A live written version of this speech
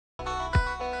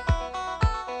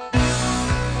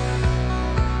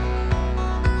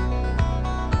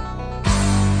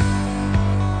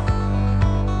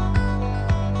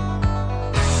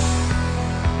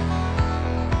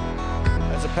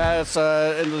pass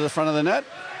into the front of the net.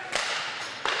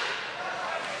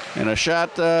 And a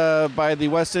shot by the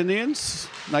West Indians.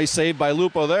 Nice save by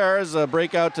Lupo there as a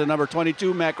breakout to number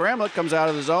 22, Matt Gramlich, comes out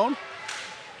of the zone.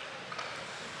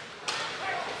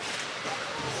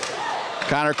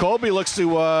 Connor Colby looks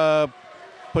to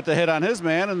put the hit on his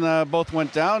man, and both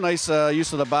went down. Nice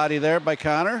use of the body there by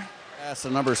Connor. Pass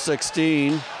to number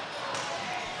 16,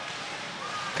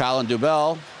 Colin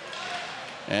Dubell.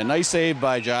 And nice save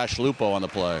by Josh Lupo on the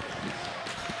play.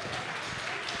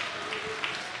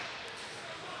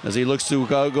 As he looks to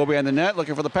go behind the net,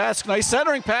 looking for the pass. Nice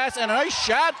centering pass and a nice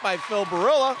shot by Phil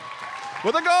Barilla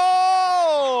with a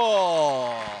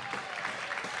goal!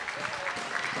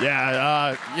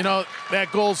 Yeah, you know,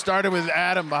 that goal started with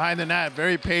Adam behind the net,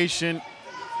 very patient.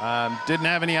 Didn't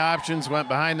have any options, went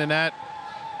behind the net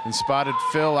and spotted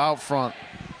Phil out front.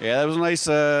 Yeah, that was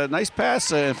a nice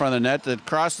pass in front of the net that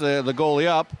crossed the goalie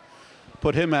up,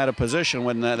 put him out of position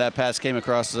when that pass came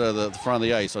across the front of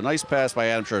the ice. So nice pass by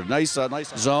Adam Scherr. Nice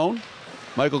zone.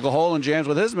 Michael Caholen jams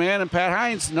with his man, and Pat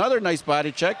Hines, another nice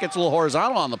body check, gets a little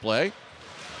horizontal on the play.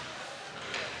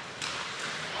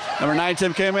 Number 9,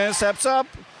 Tim Comanzo steps up.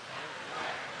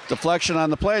 Deflection on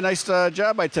the play. Nice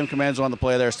job by Tim Comanzo on the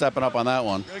play there, stepping up on that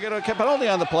one. Gonna get a penalty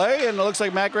on the play, and it looks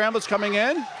like Matt Gramlich's coming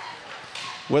in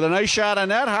with a nice shot on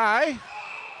net high.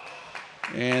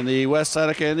 And the West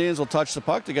Seneca Indians will touch the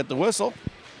puck to get the whistle.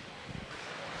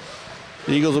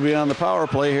 The Eagles will be on the power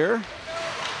play here.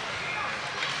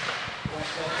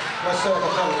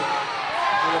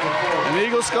 And the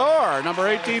Eagles score. Number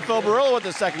 18, Phil Barilla, with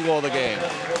the second goal of the game.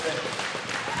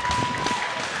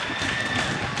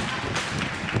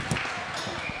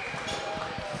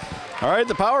 All right,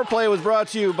 the power play was brought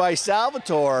to you by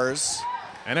Salvatore's.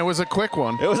 And it was a quick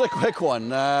one. It was a quick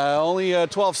one. Only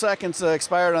 12 seconds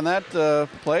expired on that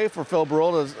play for Phil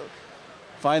Barilla to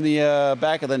find the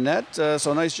back of the net.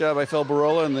 So nice job by Phil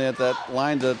Barilla and that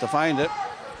line to find it.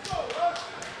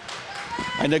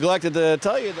 I neglected to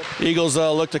tell you that the Eagles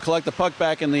look to collect the puck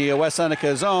back in the West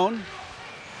Seneca zone.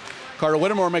 Carter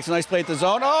Whittemore makes a nice play at the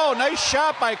zone. Oh, nice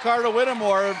shot by Carter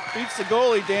Whittemore. Beats the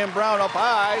goalie, Dan Brown, up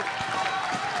high.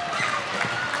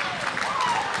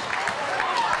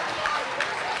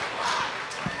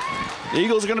 The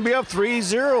Eagles are going to be up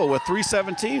 3-0 with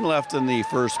 3:17 left in the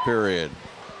first period.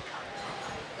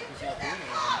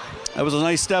 That was a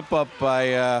nice step up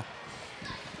by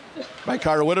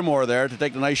Carter Whittemore there to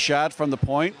take the nice shot from the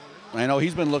point. I know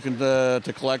he's been looking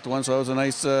to collect one, so it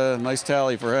was a nice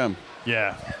tally for him.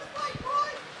 Yeah.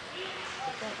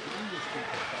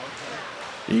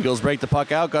 Eagles break the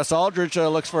puck out. Gus Aldrich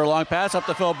looks for a long pass up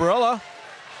to Phil Barilla,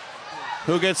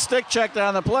 who gets stick checked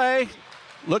on the play,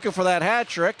 looking for that hat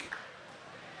trick.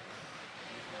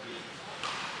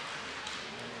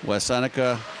 West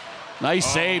Seneca, nice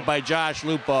save by Josh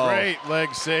Lupo. Great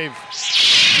leg save.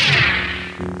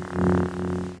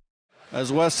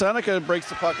 As West Seneca breaks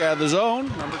the puck out of the zone,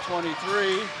 number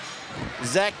 23,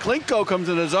 Zach Klinko comes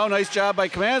in the zone. Nice job by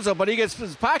Comanzo, but he gets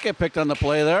his pocket picked on the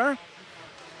play there.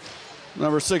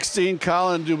 Number 16,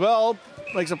 Colin Dubell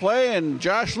makes a play, and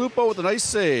Josh Lupo with a nice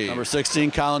save. Number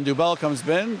 16, Colin Dubell comes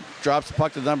in, drops the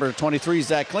puck to number 23,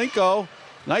 Zach Klinko.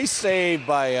 Nice save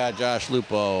by Josh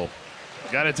Lupo.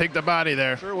 Got to take the body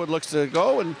there. Sherwood looks to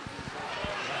go and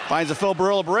finds a Phil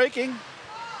Barilla breaking.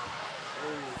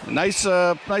 Nice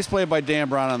play by Dan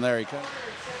Brown on there.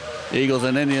 The Eagles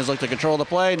and Indians look to control the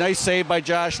play. Nice save by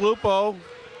Josh Lupo.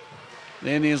 The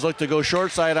Indians look to go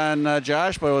short side on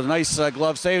Josh, but it was a nice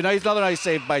glove save. Another nice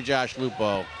save by Josh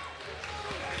Lupo.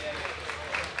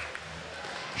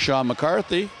 Sean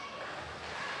McCarthy.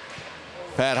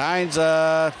 Pat Hines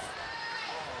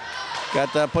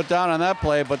got put down on that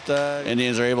play, but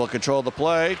Indians are able to control the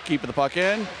play, keeping the puck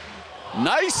in.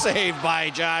 Nice save by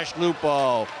Josh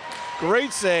Lupo.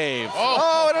 Great save.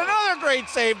 Oh, and another great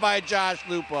save by Josh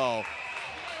Lupo.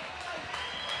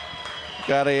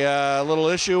 Got a little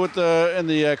issue with in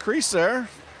the crease there.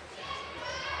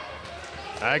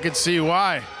 I could see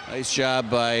why. Nice job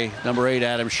by number 8,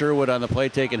 Adam Sherwood, on the play,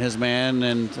 taking his man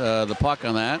and the puck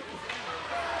on that.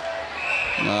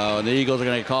 And the Eagles are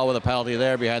going to call with a penalty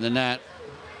there behind the net.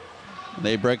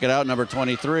 They break it out, number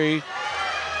 23.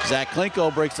 Zach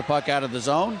Klinko breaks the puck out of the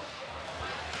zone.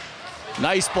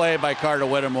 Nice play by Carter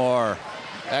Whittemore.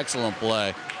 Excellent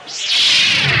play.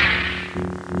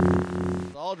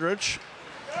 Aldrich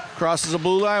crosses the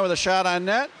blue line with a shot on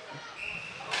net.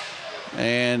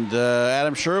 And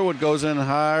Adam Sherwood goes in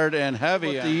hard and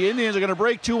heavy. The Indians are going to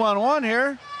break 2-on-1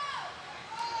 here.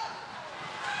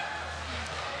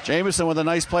 Jamison with a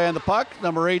nice play on the puck.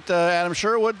 Number 8, Adam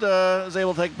Sherwood, is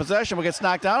able to take possession, but gets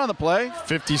knocked down on the play.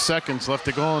 50 seconds left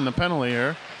to go in the penalty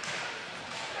here.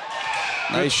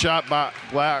 Good shot by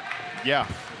Black. Yeah,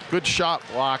 good shot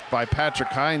blocked by Patrick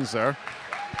Hines there.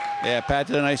 Yeah, Pat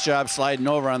did a nice job sliding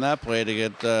over on that play to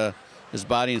get his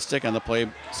body and stick on the play.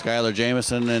 Skylar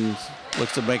Jamison and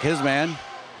looks to make his man.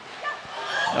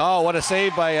 Oh, what a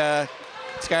save by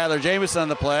Skylar Jamison on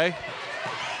the play.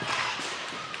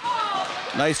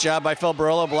 Nice job by Phil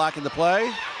Barillo blocking the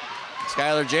play.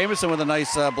 Skylar Jamison with a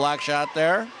nice block shot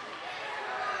there.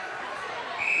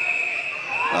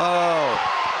 Oh.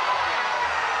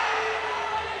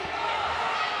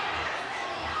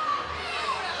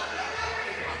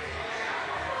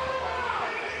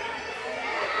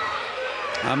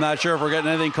 I'm not sure if we're getting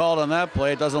anything called on that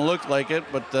play. It doesn't look like it,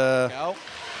 but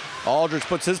Aldridge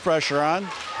puts his pressure on.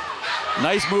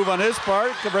 Nice move on his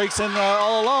part. Breaks in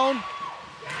all alone.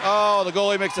 Oh, the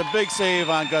goalie makes a big save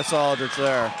on Gus Aldridge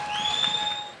there.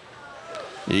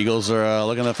 The Eagles are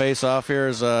looking to face off here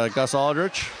as Gus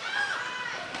Aldridge.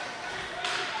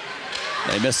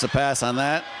 They missed the pass on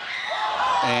that.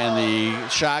 And the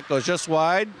shot goes just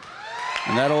wide.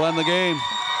 And that'll end the game.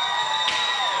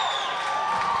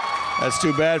 That's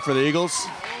too bad for the Eagles.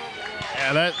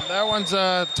 Yeah, that one's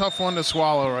a tough one to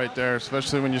swallow right there,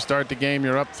 especially when you start the game,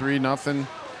 you're up 3-0.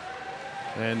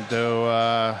 And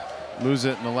to lose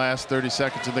it in the last 30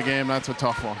 seconds of the game, that's a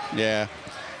tough one. Yeah.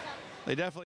 They definitely